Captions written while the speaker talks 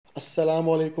अस्सलाम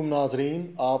वालेकुम नाजरीन,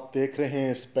 आप देख रहे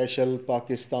हैं स्पेशल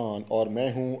पाकिस्तान और मैं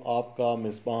हूं आपका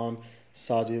मेज़बान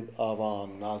साजिद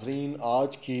आवान। नाजरीन,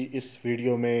 आज की इस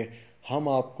वीडियो में हम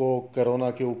आपको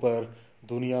कोरोना के ऊपर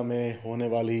दुनिया में होने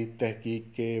वाली तहकीक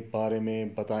के बारे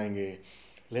में बताएंगे।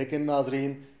 लेकिन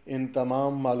नाजरीन, इन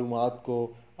तमाम मालूमात को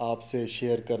आपसे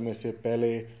शेयर करने से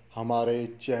पहले हमारे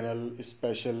चैनल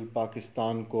स्पेशल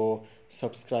पाकिस्तान को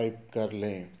सब्सक्राइब कर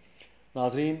लें।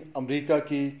 नाजरीन, अमेरिका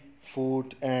की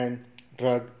फूड एंड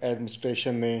ड्रग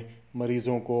एडमिनिस्ट्रेशन ने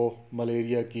मरीज़ों को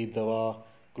मलेरिया की दवा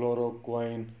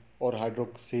क्लोरोक्विन और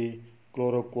हाइड्रोक्सी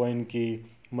क्लोरोक्विन की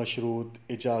मशरूत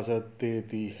इजाज़त दे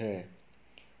दी है।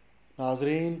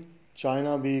 नाजरीन,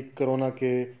 चाइना भी कोरोना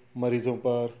के मरीज़ों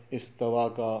पर इस दवा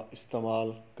का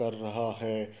इस्तेमाल कर रहा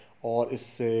है और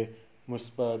इससे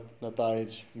मुस्बत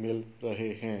नताइज मिल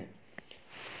रहे हैं।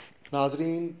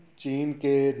 नाजरीन, चीन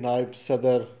के नायब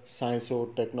सदर साइंस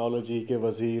और टेक्नोलॉजी के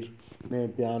वज़ीर ने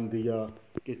बयान दिया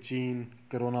कि चीन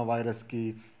कोरोना वायरस की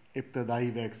इब्तदाई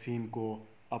वैक्सीन को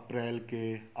अप्रैल के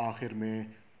आखिर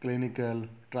में क्लिनिकल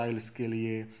ट्रायल्स के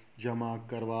लिए जमा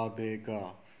करवा देगा।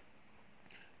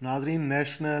 नाजरीन,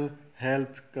 नेशनल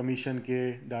हेल्थ कमीशन के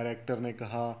डायरेक्टर ने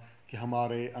कहा कि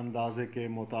हमारे अंदाजे के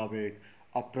मुताबिक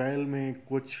अप्रैल में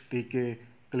कुछ टीके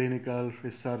क्लिनिकल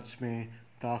रिसर्च में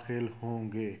दाखिल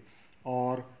होंगे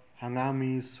और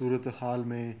हंगामी सूरत हाल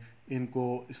में इनको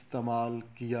इस्तेमाल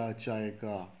किया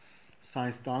जाएगा।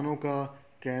 साइंसदानों का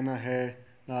कहना है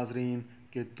नाजरीन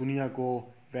कि दुनिया को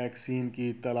वैक्सीन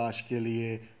की तलाश के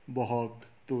लिए बहुत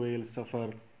तवील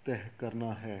सफ़र तय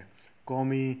करना है।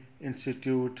 कौमी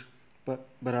इंस्टीट्यूट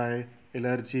बराए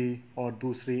एलर्जी और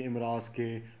दूसरी अमराज के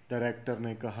डायरेक्टर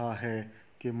ने कहा है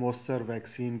कि मौसर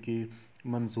वैक्सीन की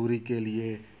मंजूरी के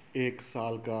लिए 1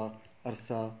 साल का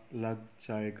अरसा लग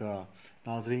जाएगा।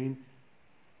 नाजरीन,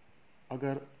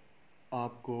 अगर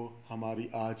आपको हमारी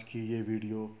आज की ये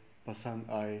वीडियो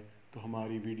पसंद आए तो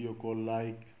हमारी वीडियो को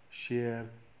लाइक,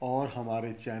 शेयर और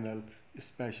हमारे चैनल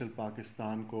स्पेशल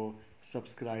पाकिस्तान को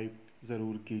सब्सक्राइब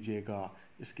ज़रूर कीजिएगा।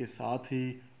 इसके साथ ही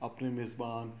अपने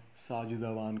मेज़बान साजिद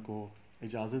आवान को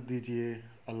इजाज़त दीजिए।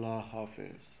 अल्लाह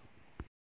हाफ़िज़।